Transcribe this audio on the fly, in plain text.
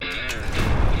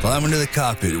Climb into the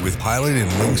cockpit with pilot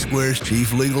and Link Square's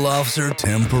Chief Legal Officer,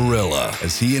 Tim Parilla,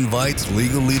 as he invites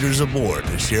legal leaders aboard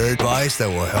to share advice that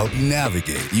will help you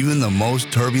navigate even the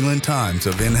most turbulent times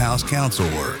of in-house counsel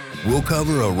work. We'll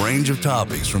cover a range of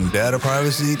topics from data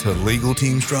privacy to legal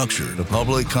team structure to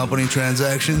public company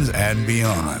transactions and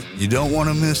beyond. You don't want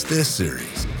to miss this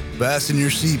series. Fasten your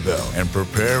seatbelt and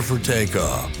prepare for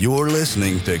takeoff. You're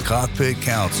listening to Cockpit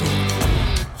Counsel.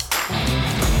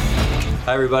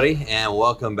 Hi, everybody, and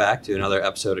welcome back to another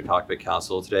episode of Cockpit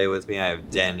Counsel. Today with me, I have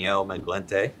Danielle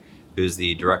Maglente, who's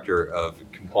the Director of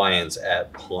Compliance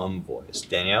at Plum Voice.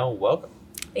 Danielle, welcome.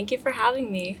 Thank you for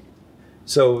having me.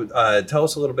 So tell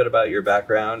us a little bit about your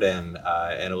background and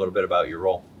a little bit about your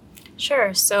role.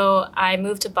 Sure. So I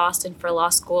moved to Boston for law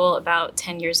school about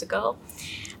 10 years ago.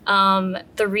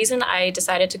 The reason I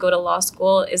decided to go to law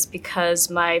school is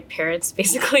because my parents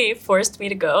basically forced me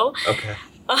to go. Okay.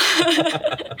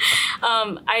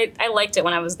 I liked it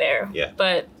when I was there. Yeah.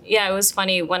 But yeah, it was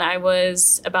funny. When I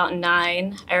was about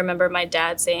 9, I remember my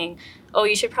dad saying, "Oh,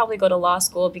 you should probably go to law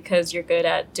school because you're good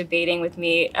at debating with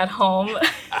me at home."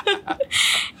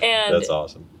 And that's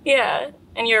awesome. Yeah.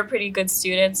 And you're a pretty good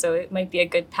student, so it might be a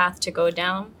good path to go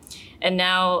down. And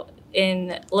now,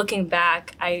 in looking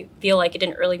back, I feel like it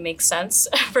didn't really make sense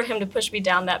for him to push me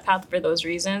down that path for those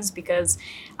reasons, because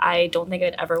I don't think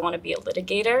I'd ever want to be a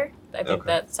litigator. I think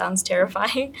that sounds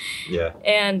terrifying. Yeah.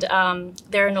 And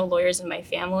there are no lawyers in my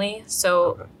family,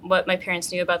 so what my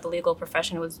parents knew about the legal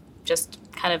profession was just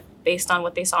kind of based on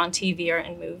what they saw on TV or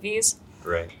in movies.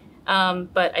 Right.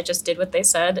 But I just did what they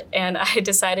said, and I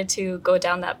decided to go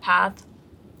down that path.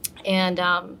 And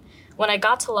when I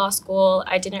got to law school,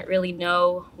 I didn't really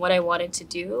know what I wanted to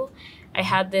do. I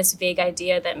had this vague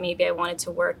idea that maybe I wanted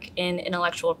to work in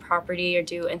intellectual property or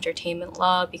do entertainment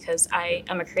law because I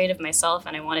am a creative myself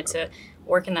and I wanted to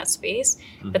work in that space.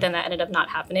 Mm-hmm. But then that ended up not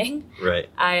happening. Right.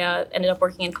 I ended up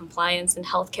working in compliance and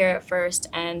healthcare at first,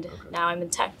 and now I'm in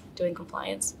tech doing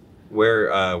compliance.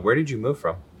 Where did you move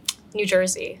from? New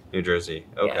Jersey. New Jersey.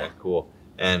 Okay, Yeah. Cool.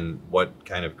 And what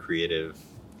kind of creative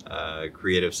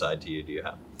side to you do you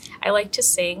have? I like to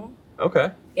sing.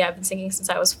 Okay. Yeah, I've been singing since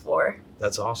I was 4.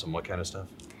 That's awesome. What kind of stuff?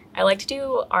 I like to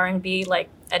do R&B, like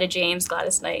Etta James,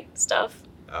 Gladys Knight stuff.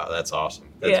 Oh, that's awesome.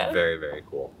 That's very, very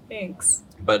cool. Thanks.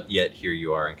 But yet here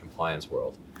you are in compliance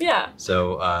world. Yeah.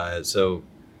 So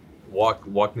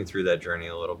walk me through that journey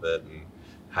a little bit and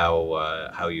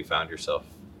how you found yourself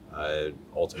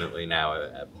ultimately now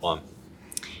at Plum.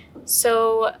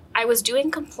 So I was doing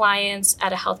compliance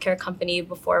at a healthcare company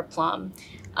before Plum.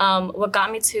 What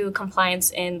got me to compliance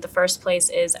in the first place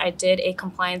is I did a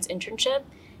compliance internship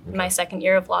in my second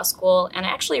year of law school, and I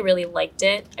actually really liked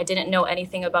it. I didn't know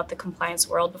anything about the compliance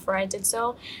world before I did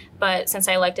so, but since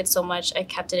I liked it so much, I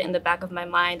kept it in the back of my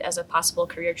mind as a possible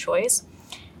career choice.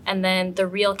 And then the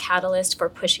real catalyst for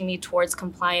pushing me towards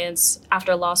compliance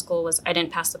after law school was I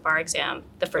didn't pass the bar exam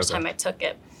the first time I took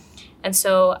it. And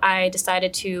so I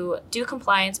decided to do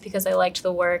compliance because I liked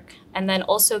the work, and then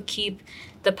also keep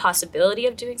the possibility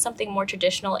of doing something more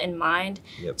traditional in mind.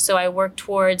 Yep. So I worked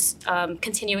towards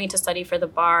continuing to study for the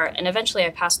bar, and eventually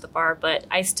I passed the bar, but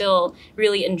I still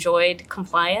really enjoyed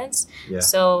compliance. Yeah.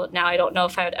 So now I don't know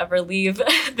if I would ever leave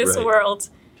this world.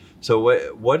 So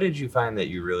what did you find that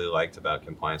you really liked about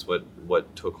compliance?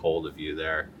 What took hold of you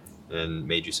there and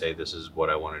made you say, this is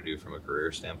what I want to do from a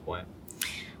career standpoint?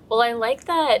 Well, I like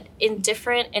that in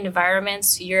different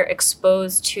environments, you're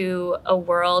exposed to a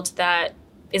world that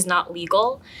is not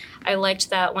legal. I liked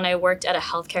that when I worked at a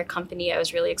healthcare company, I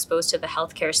was really exposed to the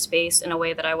healthcare space in a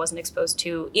way that I wasn't exposed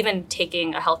to even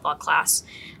taking a health law class.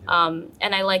 And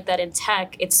I like that in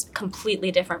tech, it's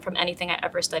completely different from anything I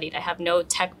ever studied. I have no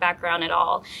tech background at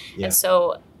all. Yeah. And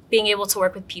so being able to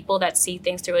work with people that see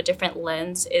things through a different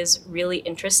lens is really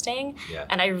interesting. Yeah.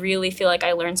 And I really feel like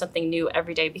I learn something new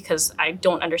every day because I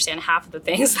don't understand half of the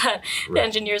things that the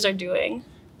engineers are doing.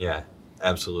 Yeah,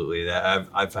 absolutely.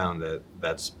 I've found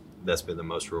that's been the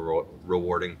most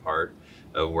rewarding part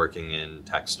of working in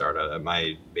tech startup.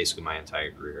 Basically my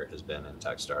entire career has been in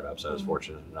tech startups. I was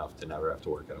fortunate enough to never have to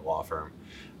work at a law firm.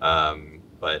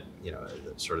 But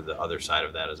sort of the other side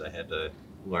of that is I had to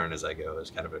learn as I go as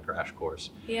kind of a crash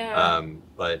course. Yeah.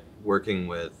 But working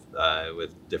with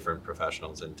different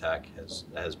professionals in tech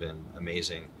has been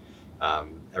amazing.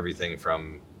 Everything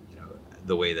from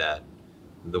the way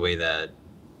that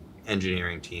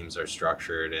engineering teams are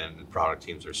structured and product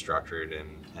teams are structured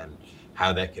and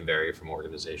how that can vary from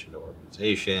organization to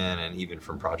organization and even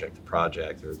from project to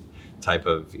project or type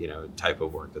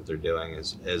of work that they're doing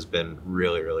has been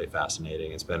really, really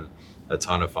fascinating. It's been a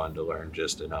ton of fun to learn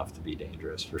just enough to be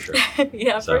dangerous for sure.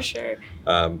 Yeah, for sure.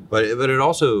 But it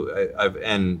also,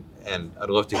 and I'd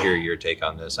love to hear your take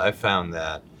on this. I've found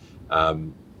that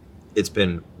it's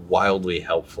been wildly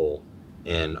helpful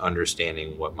in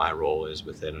understanding what my role is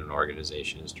within an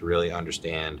organization, is to really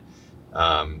understand,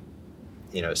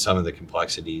 some of the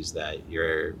complexities that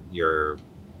your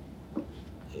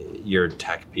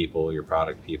tech people, your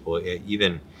product people,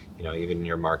 even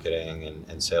your marketing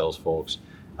and sales folks,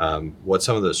 what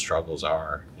some of those struggles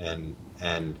are, and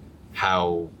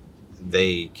how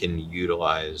they can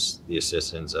utilize the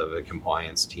assistance of a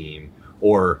compliance team,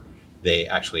 or they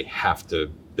actually have to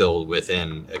build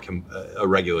within a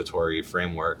regulatory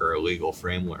framework or a legal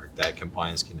framework that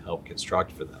compliance can help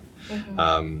construct for them.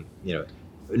 Mm-hmm.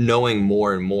 Knowing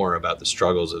more and more about the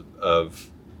struggles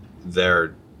of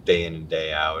their day in and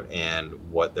day out and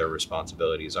what their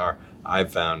responsibilities are,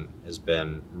 I've found has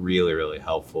been really, really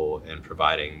helpful in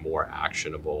providing more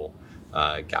actionable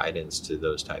guidance to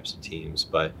those types of teams.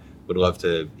 But would love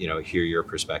to, hear your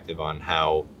perspective on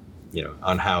how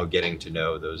getting to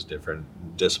know those different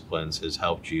disciplines has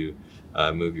helped you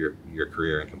move your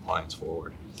career in compliance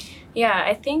forward. Yeah,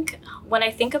 I think when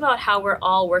I think about how we're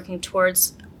all working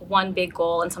towards one big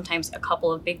goal and sometimes a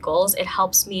couple of big goals, it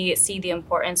helps me see the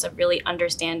importance of really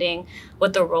understanding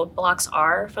what the roadblocks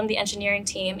are from the engineering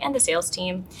team and the sales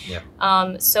team.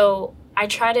 Yeah. So I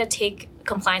try to take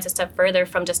compliance a step further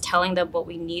from just telling them what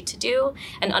we need to do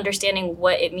and understanding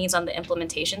what it means on the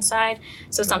implementation side.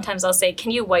 So sometimes I'll say,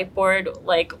 can you whiteboard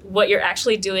like what you're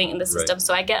actually doing in the system? Right.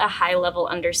 So I get a high level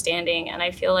understanding, and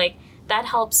I feel like that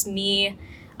helps me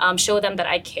show them that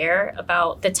I care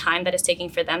about the time that it's taking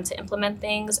for them to implement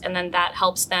things. And then that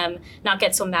helps them not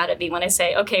get so mad at me when I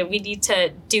say, okay, we need to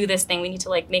do this thing. We need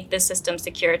to make this system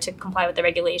secure to comply with the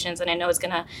regulations. And I know it's going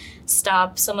to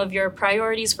stop some of your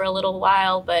priorities for a little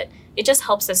while, but it just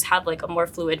helps us have a more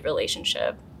fluid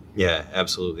relationship. Yeah,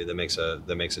 absolutely. That makes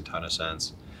a ton of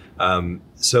sense.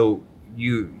 So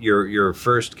your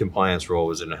first compliance role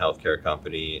was in a healthcare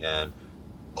company, and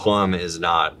Plum is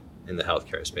not in the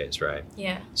healthcare space, right?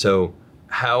 Yeah. So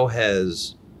how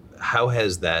has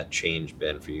that change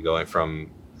been for you, going from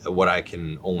what I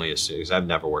can only assume, because I've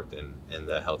never worked in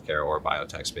the healthcare or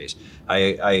biotech space,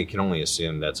 I can only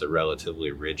assume that's a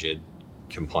relatively rigid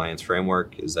compliance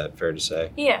framework. Is that fair to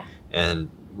say? Yeah.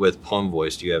 And with Plum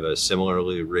Voice, do you have a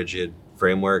similarly rigid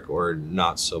framework or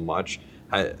not so much?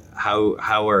 How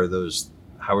are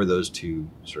those two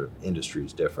sort of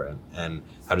industries different, and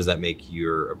how does that make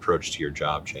your approach to your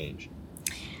job change?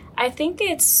 I think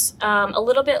it's a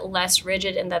little bit less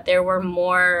rigid in that there were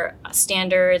more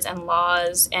standards and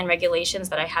laws and regulations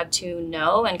that I had to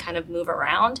know and kind of move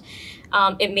around.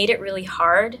 It made it really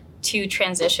hard to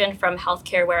transition from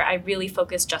healthcare, where I really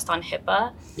focused just on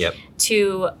HIPAA,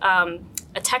 to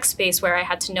a tech space where I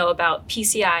had to know about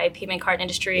PCI, payment card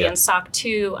industry, and SOC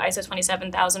 2, ISO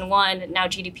 27001, and now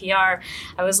GDPR.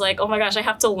 I was like, oh my gosh, I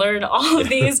have to learn all of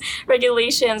these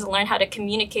regulations, learn how to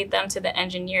communicate them to the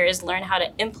engineers, learn how to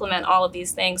implement all of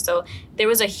these things. So there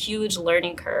was a huge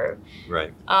learning curve.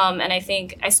 Right. And I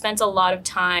think I spent a lot of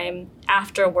time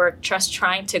after work just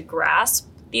trying to grasp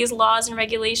these laws and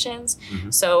regulations.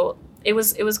 Mm-hmm. So it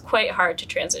was quite hard to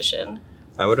transition.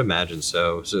 I would imagine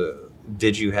so. So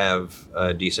did you have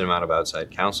a decent amount of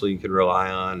outside counsel you could rely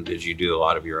on? Did you do a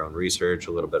lot of your own research,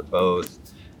 a little bit of both?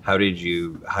 How did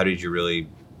you really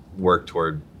work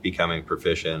toward becoming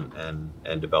proficient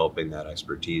and developing that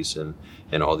expertise and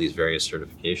all these various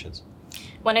certifications?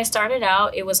 When I started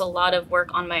out, it was a lot of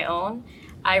work on my own.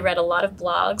 I read a lot of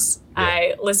blogs. Yeah.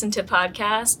 I listened to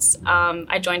podcasts.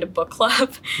 I joined a book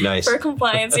club for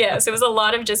compliance. Yes, it was a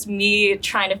lot of just me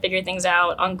trying to figure things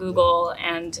out on Google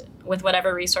and with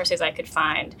whatever resources I could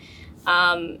find.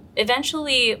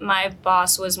 Eventually, my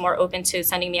boss was more open to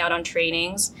sending me out on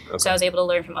trainings, so I was able to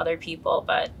learn from other people,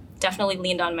 but definitely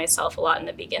leaned on myself a lot in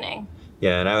the beginning.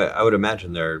 Yeah, and I would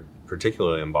imagine there,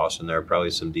 particularly in Boston, there are probably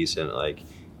some decent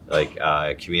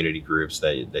community groups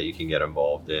that you can get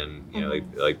involved in,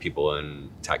 like people in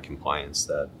tech compliance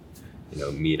that,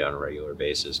 meet on a regular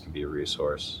basis, can be a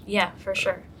resource. Yeah, for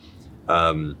sure.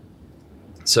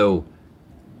 So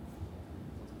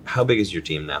how big is your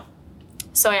team now?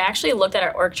 So I actually looked at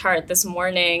our org chart this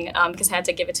morning because I had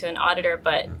to give it to an auditor,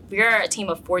 but we're a team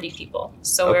of 40 people.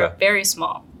 So we're very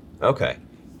small. Okay.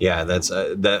 Yeah, that's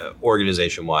the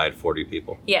organization-wide 40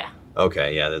 people. Yeah.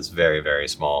 Okay, yeah, that's very, very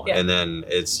small. Yeah. And then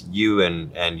it's you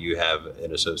and you have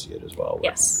an associate as well.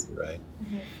 Yes. You, right?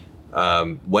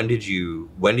 Mm-hmm. When did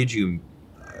you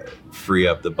free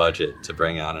up the budget to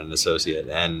bring on an associate,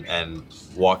 and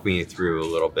walk me through a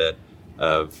little bit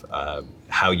of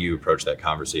how you approach that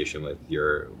conversation with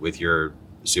your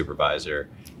supervisor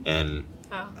and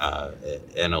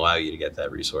allow you to get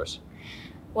that resource?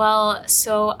 Well,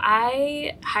 so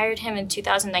I hired him in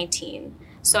 2019.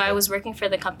 So I was working for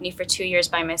the company for 2 years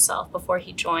by myself before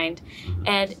he joined.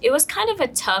 And it was kind of a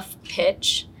tough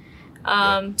pitch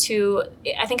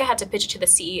I think I had to pitch it to the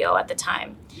CEO at the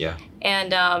time. Yeah.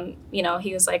 And,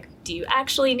 he was like, do you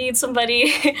actually need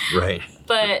somebody? Right.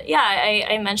 But yeah,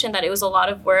 I mentioned that it was a lot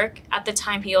of work. At the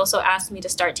time, he also asked me to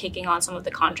start taking on some of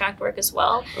the contract work as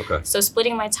well. Okay. So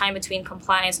splitting my time between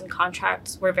compliance and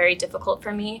contracts were very difficult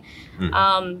for me.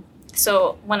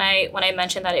 So when I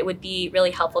mentioned that it would be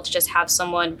really helpful to just have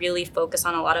someone really focus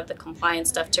on a lot of the compliance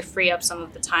stuff to free up some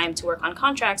of the time to work on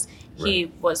contracts,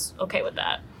 he was okay with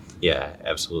that. Yeah,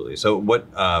 absolutely. So what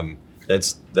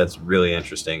that's really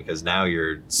interesting, because now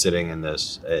you're sitting in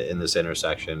this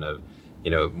intersection of,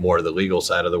 more the legal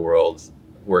side of the world,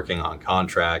 working on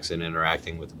contracts and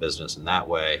interacting with the business in that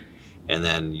way, and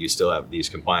then you still have these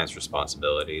compliance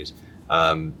responsibilities.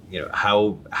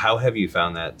 How have you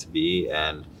found that to be,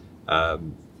 and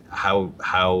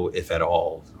how, if at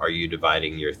all, are you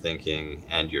dividing your thinking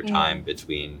and your time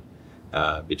between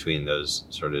those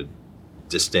sort of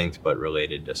distinct but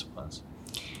related disciplines?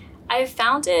 I've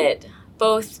found it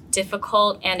both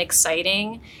difficult and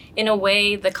exciting. In a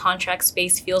way, the contract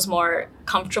space feels more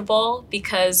comfortable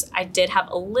because I did have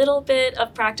a little bit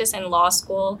of practice in law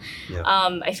school. Yeah.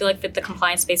 I feel like with the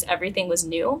compliance space, everything was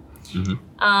new.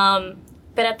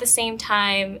 But at the same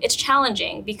time, it's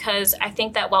challenging because I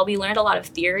think that while we learned a lot of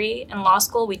theory in law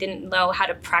school, we didn't know how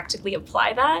to practically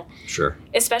apply that. Sure.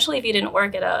 Especially if you didn't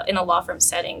work in a law firm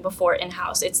setting before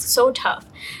in-house. It's so tough.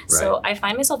 Right. So I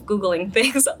find myself Googling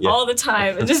things all the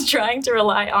time and just trying to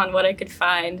rely on what I could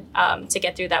find to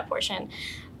get through that portion.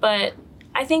 But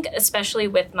I think especially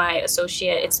with my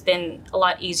associate, it's been a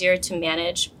lot easier to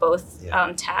manage both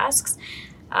tasks.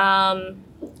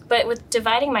 But with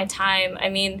dividing my time, I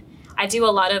mean, I do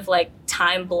a lot of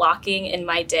time blocking in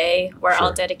my day where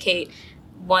I'll dedicate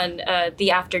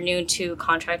the afternoon to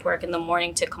contract work and the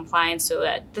morning to compliance, so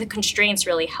that the constraints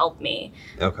really help me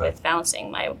with balancing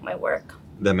my work.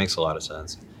 That makes a lot of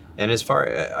sense. And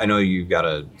I know you've got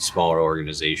a smaller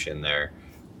organization there,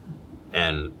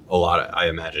 and I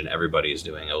imagine everybody's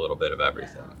doing a little bit of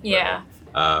everything. Yeah.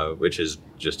 Right? Which is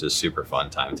just a super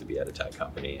fun time to be at a tech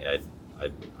company.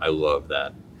 I love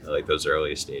that. Like those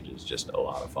early stages, just a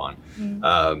lot of fun.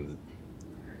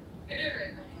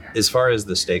 As far as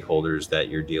the stakeholders that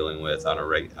you're dealing with on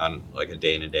a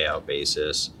day in and day out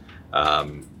basis,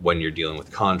 when you're dealing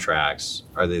with contracts,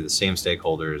 are they the same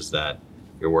stakeholders that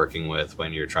you're working with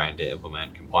when you're trying to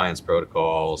implement compliance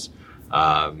protocols,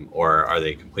 or are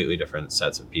they completely different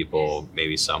sets of people?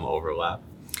 Maybe some overlap.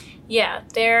 Yeah,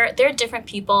 they're different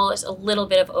people. There's a little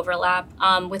bit of overlap.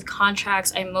 With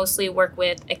contracts, I mostly work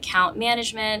with account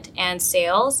management and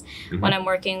sales when I'm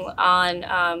working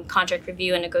on contract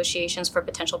review and negotiations for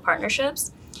potential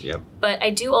partnerships. Yep. But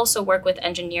I do also work with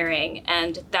engineering,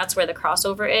 and that's where the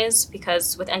crossover is,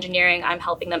 because with engineering, I'm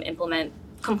helping them implement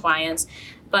compliance,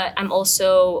 but I'm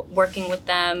also working with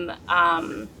them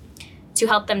to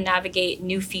help them navigate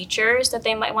new features that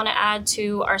they might want to add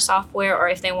to our software, or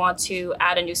if they want to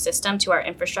add a new system to our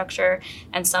infrastructure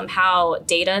and somehow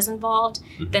data is involved,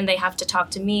 then they have to talk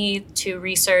to me to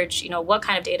research, what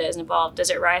kind of data is involved. Does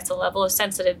it rise to the level of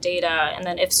sensitive data? And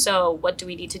then if so, what do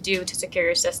we need to do to secure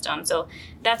your system? So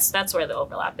that's where the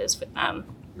overlap is with them.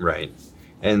 Right.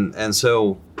 And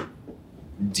so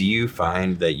do you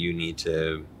find that you need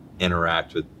to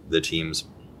interact with the teams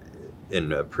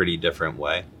in a pretty different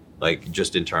way? Like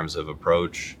just in terms of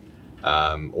approach,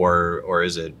 or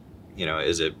is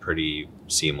it pretty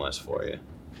seamless for you?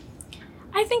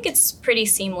 I think it's pretty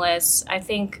seamless. I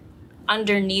think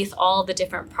underneath all the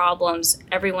different problems,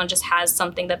 everyone just has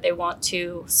something that they want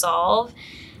to solve,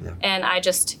 and I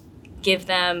just give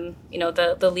them,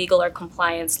 the legal or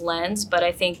compliance lens. But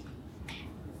I think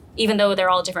even though they're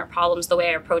all different problems, the way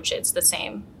I approach it's the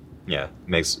same. Yeah,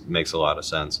 makes a lot of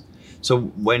sense. So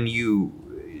when you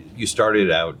started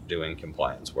out doing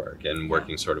compliance work and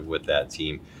working sort of with that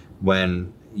team,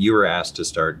 when you were asked to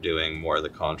start doing more of the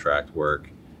contract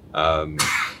work, how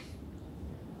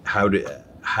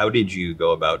did you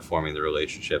go about forming the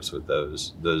relationships with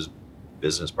those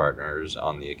business partners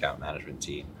on the account management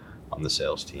team, on the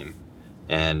sales team,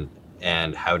 and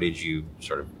how did you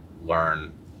sort of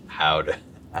learn how to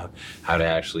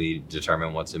actually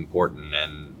determine what's important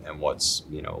and what's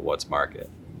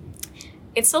market?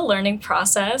 It's a learning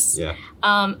process. Yeah.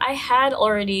 I had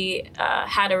already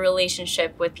had a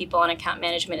relationship with people on account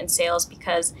management and sales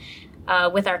because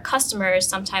with our customers,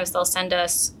 sometimes they'll send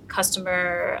us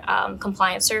customer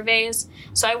compliance surveys.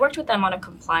 So I worked with them on a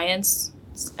compliance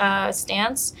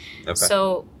stance. Okay.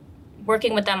 So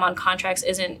working with them on contracts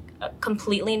isn't a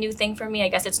completely new thing for me. I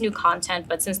guess it's new content,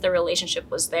 but since the relationship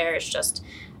was there, it's just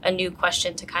a new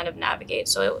question to kind of navigate.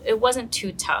 So it wasn't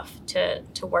too tough to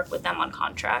work with them on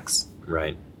contracts.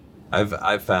 Right.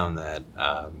 I've found that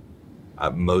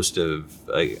most of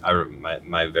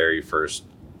my very first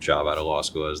job out of law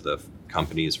school was the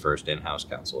company's first in-house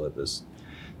counsel at this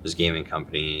gaming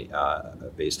company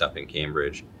based up in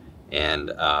Cambridge,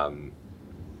 and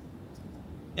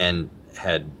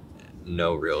had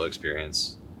no real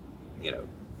experience,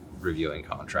 reviewing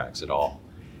contracts at all.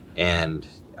 And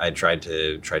I tried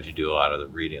to do a lot of the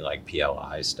reading, like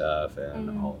PLI stuff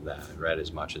and all of that. I read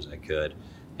as much as I could,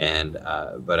 and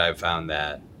but I found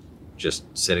that just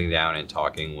sitting down and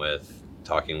talking with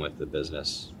the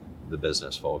business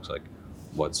folks, like,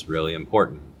 what's really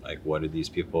important, like, what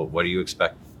do you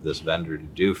expect this vendor to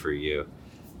do for you,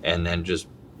 and then just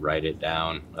write it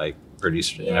down, like,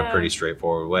 in a pretty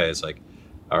straightforward way. It's like,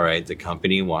 all right, the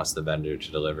company wants the vendor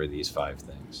to deliver these 5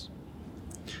 things.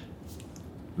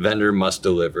 Vendor must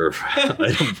deliver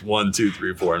item 1, 2,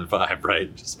 3, 4, and 5,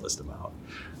 right? Just list them out,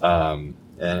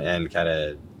 and kind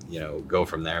of go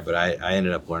from there. But I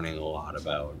ended up learning a lot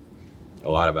about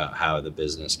how the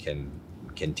business can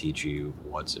teach you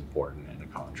what's important in a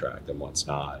contract and what's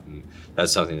not, and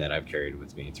that's something that I've carried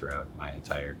with me throughout my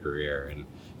entire career. And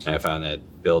I found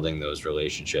that building those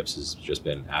relationships has just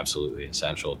been absolutely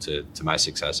essential to my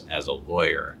success as a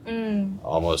lawyer,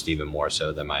 almost even more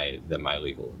so than my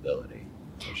legal ability,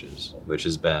 which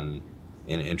has been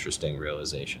an interesting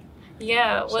realization.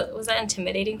 Yeah, was that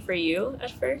intimidating for you at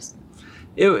first?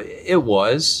 It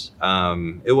was,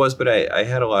 but I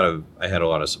had a lot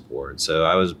of support. So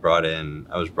I was brought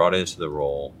into the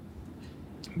role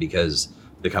because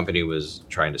the company was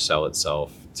trying to sell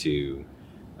itself to,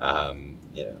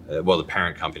 the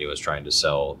parent company was trying to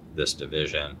sell this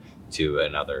division to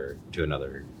another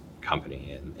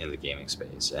company in the gaming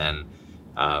space, and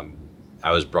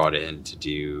I was brought in to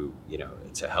do,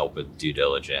 to help with due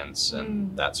diligence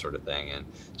and that sort of thing. And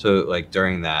so, like,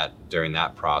 during that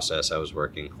process, I was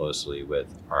working closely with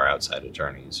our outside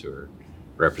attorneys who were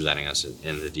representing us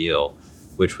in the deal,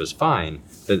 which was fine.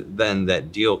 But then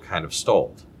that deal kind of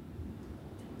stalled,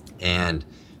 and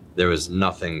there was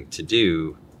nothing to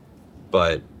do.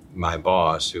 But my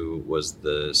boss, who was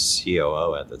the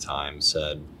COO at the time,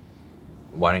 said,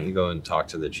 why don't you go and talk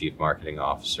to the chief marketing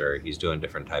officer? He's doing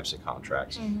different types of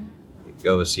contracts.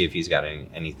 Go see if he's got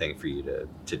anything for you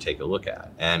to take a look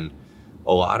at. And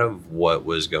a lot of what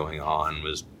was going on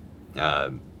was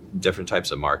different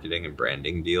types of marketing and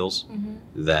branding deals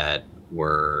that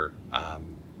were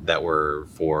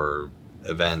for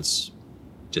events,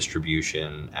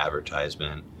 distribution,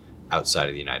 advertisement outside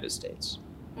of the United States.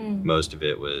 Most of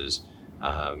it was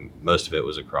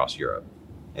across Europe.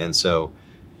 And so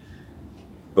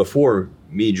before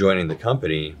me joining the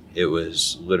company, it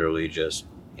was literally just,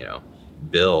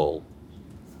 Bill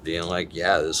being like,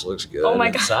 yeah, this looks good,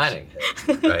 and signing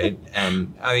it, right?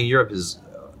 And I mean, Europe is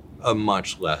a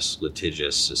much less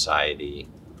litigious society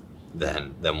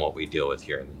than what we deal with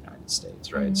here in the United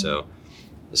States, right? So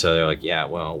they're like, yeah,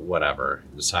 well, whatever,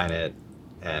 sign it,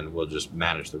 and we'll just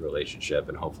manage the relationship,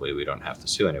 and hopefully we don't have to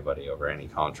sue anybody over any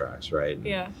contracts, right?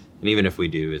 Yeah. And even if we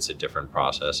do, it's a different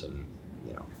process, and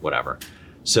whatever.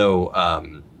 So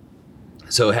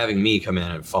having me come in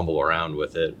and fumble around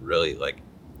with it really, like,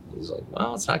 was like,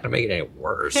 well, it's not going to make it any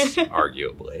worse,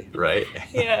 arguably, right?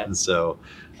 Yeah. And so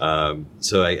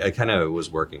I kind of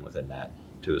was working within that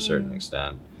to a certain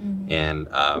extent, and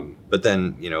but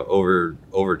then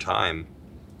over time,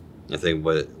 I think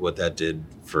what that did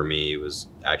for me was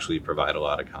actually provide a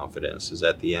lot of confidence. Is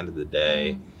at the end of the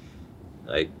day,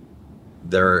 like,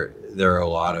 there are a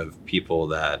lot of people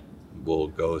that will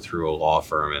go through a law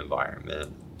firm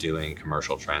environment doing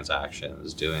commercial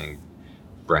transactions, doing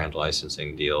brand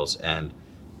licensing deals, and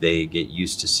they get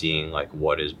used to seeing, like,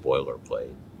 what is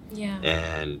boilerplate. Yeah.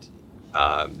 And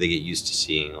they get used to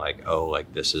seeing, like, oh,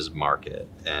 like, this is market,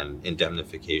 and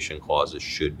indemnification clauses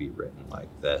should be written like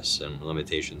this, and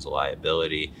limitations of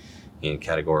liability and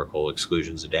categorical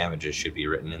exclusions of damages should be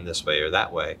written in this way or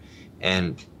that way.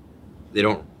 And they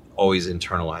don't always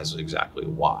internalize exactly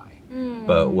why.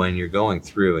 But when you're going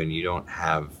through and you don't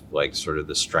have, like, sort of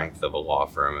the strength of a law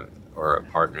firm or a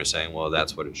partner saying, well,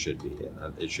 that's what it should be,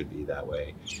 and it should be that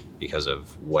way because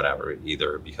of whatever,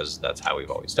 either because that's how we've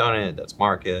always done it, that's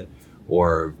market,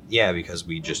 or because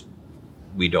we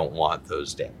don't want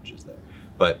those damages there.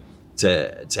 But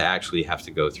to actually have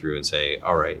to go through and say,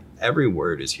 all right, every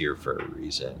word is here for a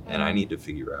reason, and I need to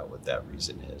figure out what that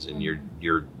reason is. And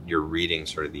you're reading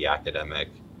sort of the academic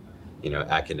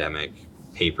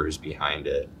papers behind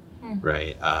it,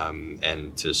 right?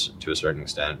 And to a certain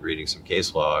extent, reading some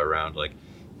case law around like,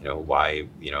 why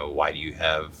do you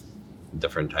have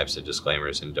different types of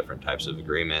disclaimers and different types of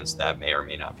agreements that may or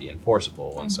may not be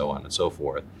enforceable, and so on and so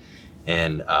forth.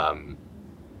 And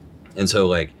so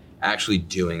like actually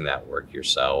doing that work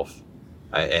yourself,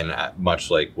 much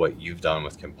like what you've done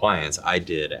with compliance, I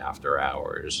did after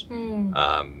hours,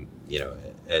 to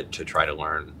try to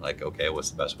learn like, okay,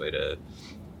 what's the best way to,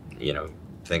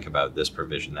 think about this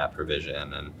provision, that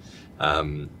provision.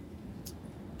 And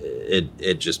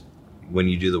it just, when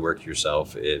you do the work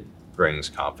yourself, it brings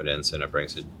confidence and it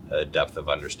brings a depth of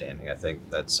understanding, I think,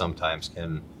 that sometimes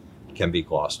can be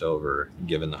glossed over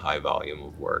given the high volume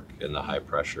of work and the high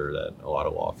pressure that a lot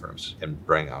of law firms can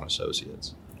bring on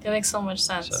associates. It makes so much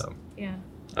sense. So, yeah.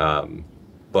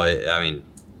 But I mean,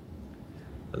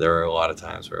 there were a lot of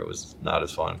times where it was not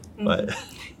as fun, but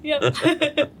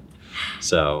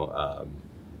so,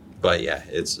 but yeah,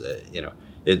 it's,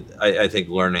 I think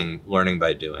learning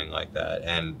by doing like that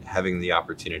and having the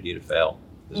opportunity to fail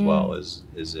as well is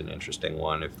an interesting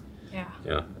one.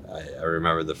 I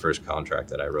remember the first contract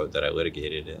that I wrote that I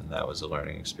litigated, and that was a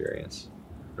learning experience,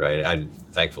 right?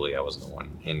 Thankfully I wasn't the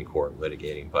one in court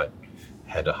litigating, but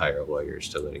had to hire lawyers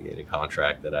to litigate a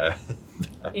contract that I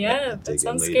that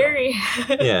sounds scary.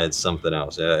 Yeah, it's something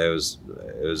else. It was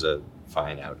a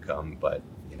fine outcome, but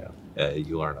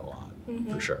you learn a lot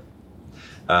for sure.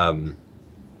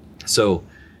 So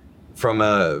from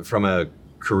a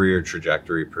career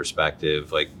trajectory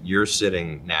perspective, like you're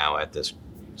sitting now at this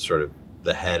sort of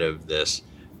the head of this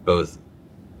both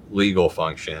legal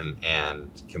function and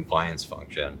compliance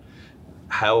function.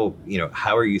 How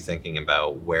are you thinking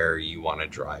about where you want to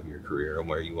drive your career and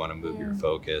where you want to move your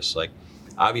focus? Like,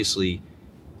 obviously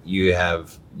you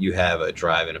have a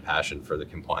drive and a passion for the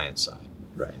compliance side,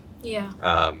 right?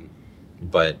 Yeah.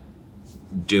 But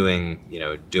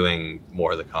doing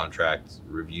more of the contract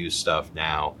review stuff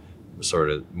now, sort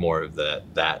of more of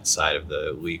that side of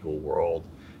the legal world,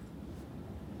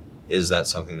 is that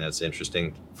something that's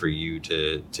interesting for you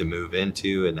to move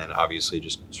into, and then obviously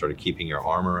just sort of keeping your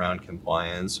arm around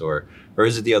compliance, or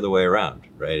is it the other way around,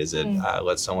 right? Is it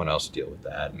let someone else deal with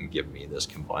that and give me this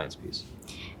compliance piece?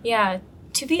 Yeah,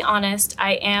 to be honest,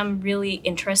 I am really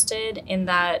interested in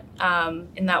that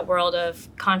world of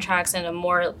contracts and a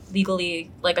more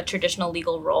legally, like a traditional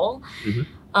legal role.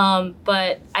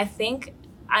 But I think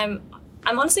I'm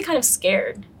honestly kind of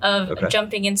scared of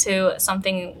jumping into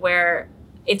something where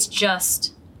it's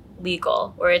just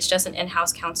legal, or it's just an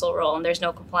in-house counsel role and there's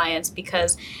no compliance,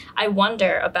 because I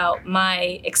wonder about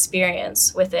my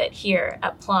experience with it here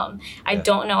at Plum. I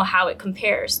don't know how it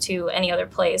compares to any other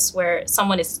place where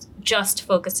someone is just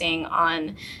focusing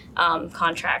on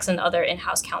contracts and other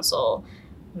in-house counsel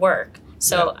work.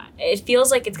 So it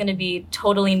feels like it's going to be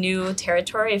totally new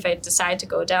territory if I decide to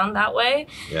go down that way.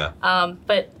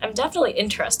 But I'm definitely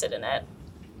interested in it.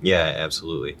 Yeah,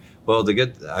 absolutely. Well, the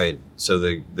good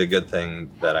thing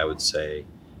that I would say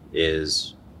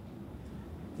is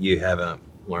you haven't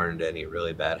learned any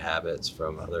really bad habits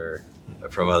from other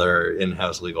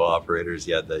in-house legal operators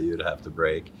yet that you'd have to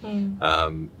break.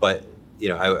 But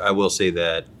I will say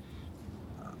that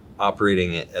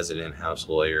operating as an in-house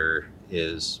lawyer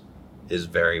is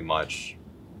very much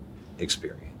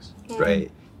experience,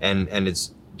 right? And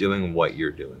it's doing what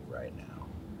you're doing right now.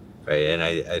 Right. And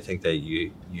I think that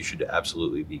you should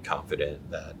absolutely be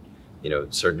confident that,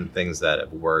 certain things that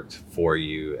have worked for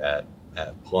you at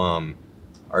Plum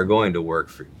are going to work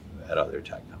for you at other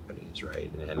tech companies.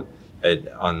 Right. And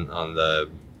on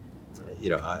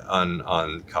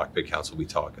Cockpit Counsel, we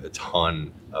talk a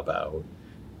ton about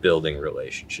building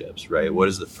relationships. Right. What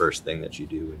is the first thing that you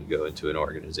do when you go into an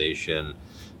organization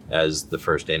as the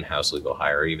first in-house legal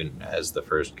hire, even as the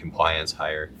first compliance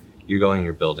hire?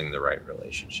 You're building the right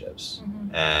relationships,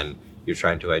 and you're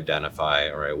trying to identify,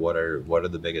 all right, what are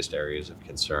the biggest areas of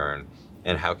concern,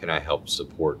 and how can I help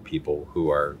support people who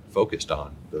are focused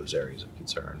on those areas of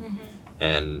concern?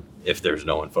 And if there's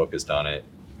no one focused on it,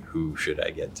 who should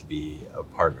I get to be a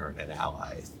partner and an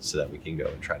ally so that we can go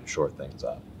and try to shore things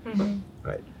up?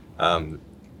 Right.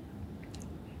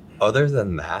 Other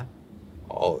than that,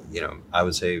 I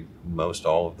would say most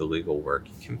all of the legal work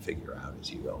you can figure out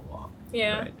as you go along.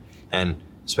 Yeah. Right? And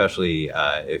especially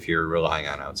if you're relying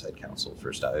on outside counsel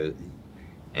for stuff,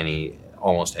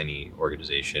 almost any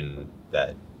organization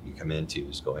that you come into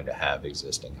is going to have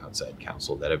existing outside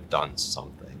counsel that have done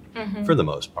something for the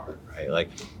most part, right?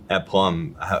 Like at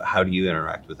Plum, how do you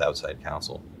interact with outside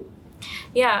counsel?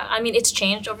 Yeah, I mean, it's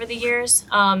changed over the years.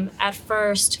 At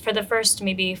first, for the first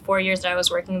maybe 4 years that I was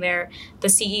working there, the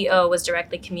CEO was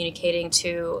directly communicating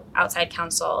to outside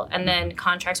counsel, and then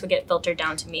contracts would get filtered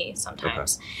down to me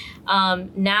sometimes.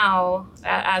 Now,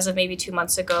 as of maybe 2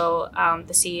 months ago,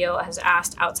 the CEO has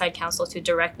asked outside counsel to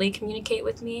directly communicate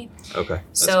with me. Okay,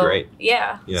 that's great.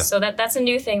 Yeah. So that's a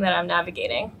new thing that I'm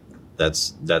navigating.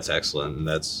 That's excellent, and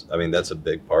that's a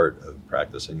big part of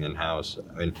practicing in-house.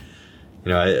 I mean,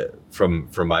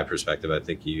 from my perspective, I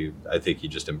think you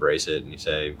just embrace it and you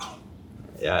say,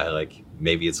 yeah, like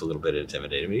maybe it's a little bit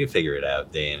intimidating, but you figure it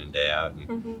out day in and day out,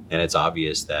 and it's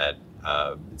obvious that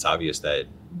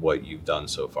what you've done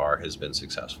so far has been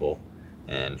successful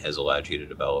and has allowed you to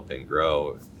develop and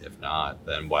grow. If not,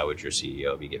 then why would your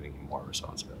CEO be giving you more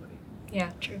responsibility?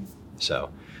 Yeah, true. So,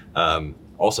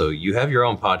 also, you have your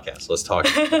own podcast. Let's talk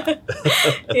about that.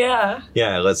 Yeah.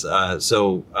 Yeah. Let's.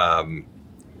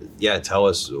 Tell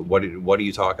us what do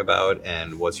you talk about,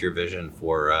 and what's your vision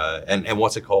for, and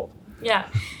what's it called? Yeah.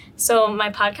 So my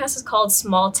podcast is called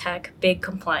Small Tech, Big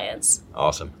Compliance.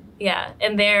 Awesome. Yeah.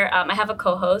 And there, I have a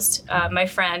co-host, my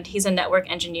friend. He's a network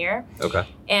engineer. Okay.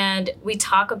 And we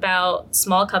talk about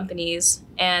small companies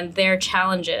and their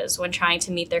challenges when trying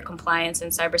to meet their compliance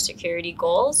and cybersecurity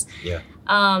goals. Yeah.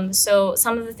 So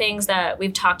some of the things that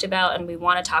we've talked about and we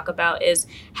want to talk about is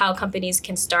how companies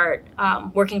can start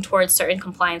working towards certain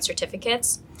compliance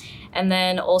certificates, and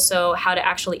then also how to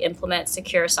actually implement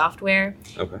secure software.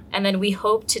 Okay. And then we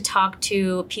hope to talk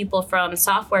to people from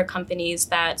software companies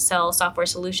that sell software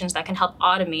solutions that can help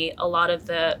automate a lot of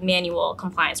the manual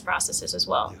compliance processes as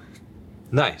well.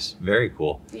 Nice. Very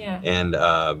cool. Yeah. And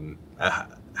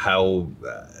how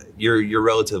you're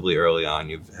relatively early on.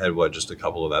 You've had just a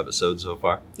couple of episodes so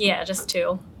far? Yeah, just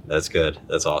 2. That's good.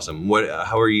 That's awesome.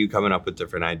 How are you coming up with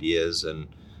different ideas? And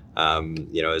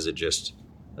is it just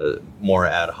more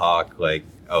ad hoc, like,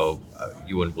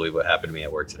 you wouldn't believe what happened to me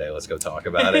at work today, let's go talk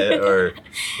about it, or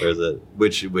is it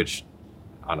which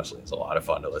honestly it's a lot of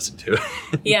fun to listen to?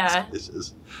 Yeah.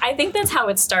 I think that's how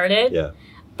it started. Yeah.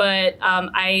 But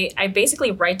I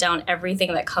basically write down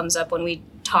everything that comes up when we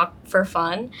talk for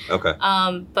fun. Okay.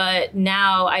 But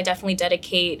now I definitely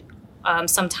dedicate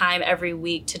some time every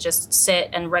week to just sit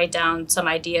and write down some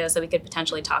ideas that we could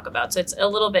potentially talk about. So it's a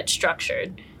little bit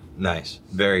structured. Nice.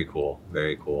 Very cool.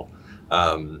 Very cool.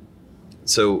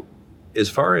 So as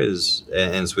far as,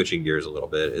 and switching gears a little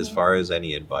bit, as far as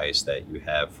any advice that you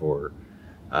have for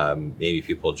maybe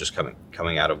people just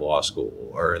coming out of law school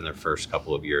or in their first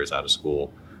couple of years out of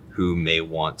school who may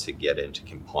want to get into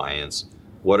compliance,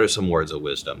 what are some words of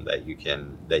wisdom that you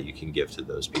can give to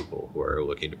those people who are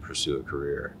looking to pursue a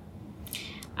career?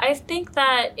 I think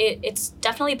that it's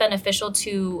definitely beneficial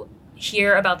to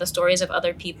hear about the stories of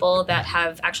other people that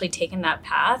have actually taken that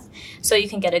path, so you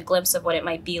can get a glimpse of what it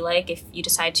might be like if you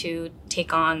decide to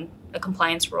take on a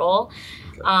compliance role.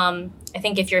 Okay. I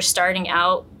think if you're starting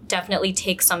out, definitely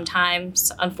take some time,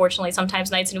 unfortunately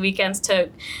sometimes nights and weekends, to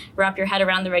wrap your head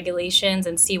around the regulations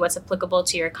and see what's applicable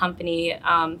to your company,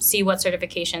 see what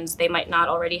certifications they might not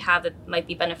already have that might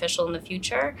be beneficial in the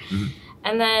future. Mm-hmm.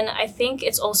 And then I think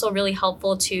it's also really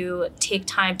helpful to take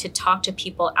time to talk to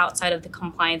people outside of the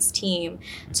compliance team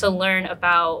to learn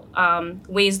about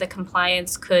ways that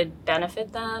compliance could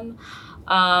benefit them,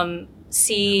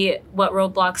 see what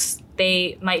roadblocks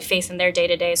they might face in their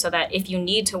day-to-day, so that if you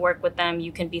need to work with them,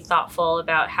 you can be thoughtful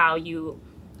about how you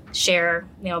share,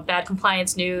 bad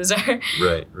compliance news or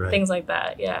right. things like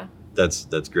that. Yeah.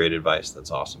 That's great advice.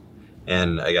 That's awesome.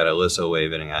 And I got Alyssa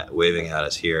waving at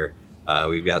us here.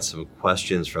 We've got some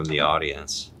questions from the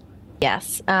audience.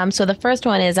 Yes. So the first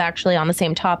one is actually on the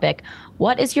same topic.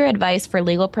 What is your advice for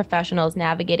legal professionals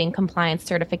navigating compliance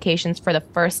certifications for the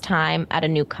first time at a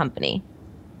new company?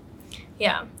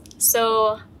 Yeah.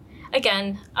 So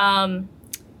again,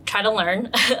 try to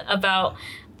learn about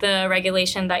the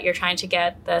regulation that you're trying to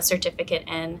get the certificate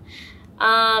in.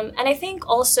 And I think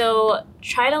also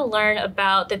try to learn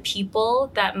about the people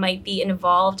that might be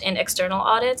involved in external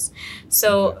audits.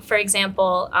 So, for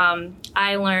example,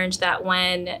 I learned that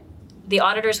when the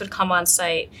auditors would come on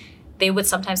site, they would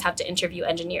sometimes have to interview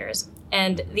engineers.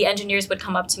 And the engineers would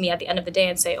come up to me at the end of the day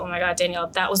and say, "Oh my God, Danielle,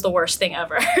 that was the worst thing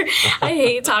ever. I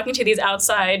hate talking to these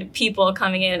outside people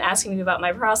coming in and asking me about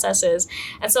my processes."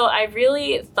 And so I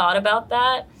really thought about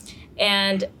that.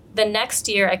 And the next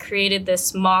year, I created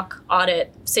this mock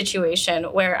audit situation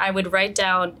where I would write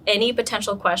down any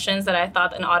potential questions that I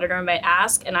thought an auditor might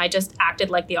ask, and I just acted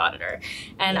like the auditor.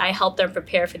 And I helped them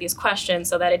prepare for these questions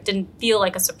so that it didn't feel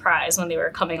like a surprise when they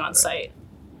were coming on site.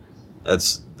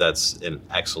 That's an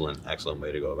excellent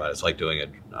way to go about it. It's like doing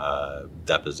a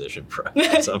deposition prep.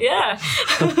 Yeah.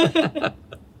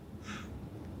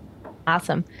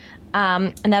 Awesome.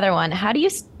 Another one. How do you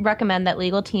recommend that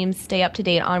legal teams stay up to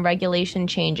date on regulation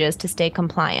changes to stay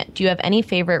compliant? Do you have any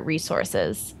favorite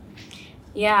resources?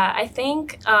 Yeah, I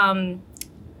think,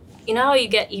 you know how you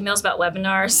get emails about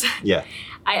webinars? Yeah.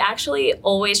 I actually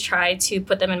always try to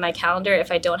put them in my calendar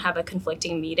if I don't have a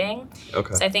conflicting meeting.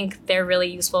 Okay. So I think they're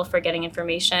really useful for getting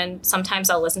information.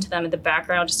 Sometimes I'll listen to them in the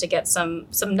background just to get some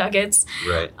nuggets.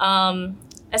 Right.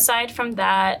 Aside from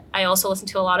that, I also listen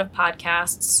to a lot of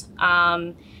podcasts.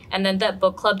 And then that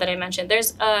book club that I mentioned,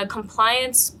 there's a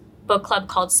compliance book club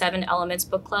called 7 Elements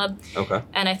Book Club. Okay.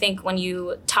 And I think when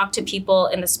you talk to people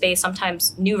in the space,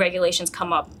 sometimes new regulations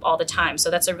come up all the time. So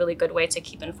that's a really good way to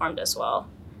keep informed as well.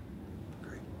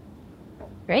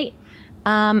 Great.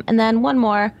 And then one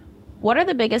more. What are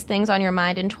the biggest things on your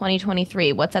mind in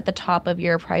 2023? What's at the top of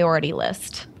your priority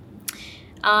list?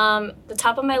 The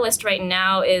top of my list right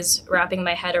now is wrapping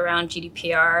my head around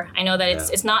GDPR. I know that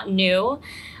it's not new,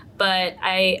 but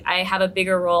I have a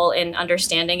bigger role in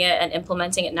understanding it and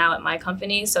implementing it now at my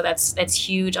company. So that's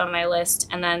huge on my list.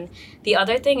 And then the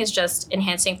other thing is just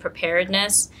enhancing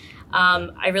preparedness.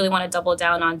 I really want to double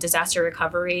down on disaster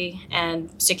recovery and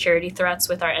security threats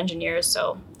with our engineers.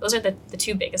 So those are the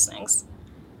two biggest things.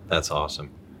 That's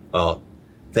awesome. Well,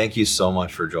 thank you so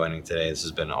much for joining today. This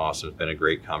has been awesome. It's been a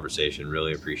great conversation.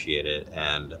 Really appreciate it.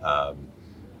 And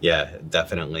yeah,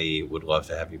 definitely would love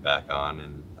to have you back on.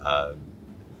 And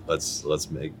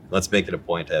let's make it a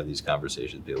point to have these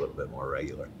conversations be a little bit more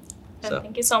regular. So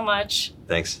thank you so much.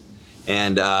 Thanks.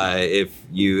 And if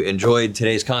you enjoyed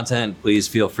today's content, please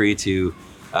feel free to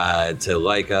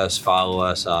like us, follow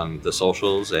us on the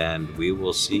socials, and we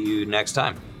will see you next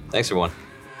time. Thanks, everyone.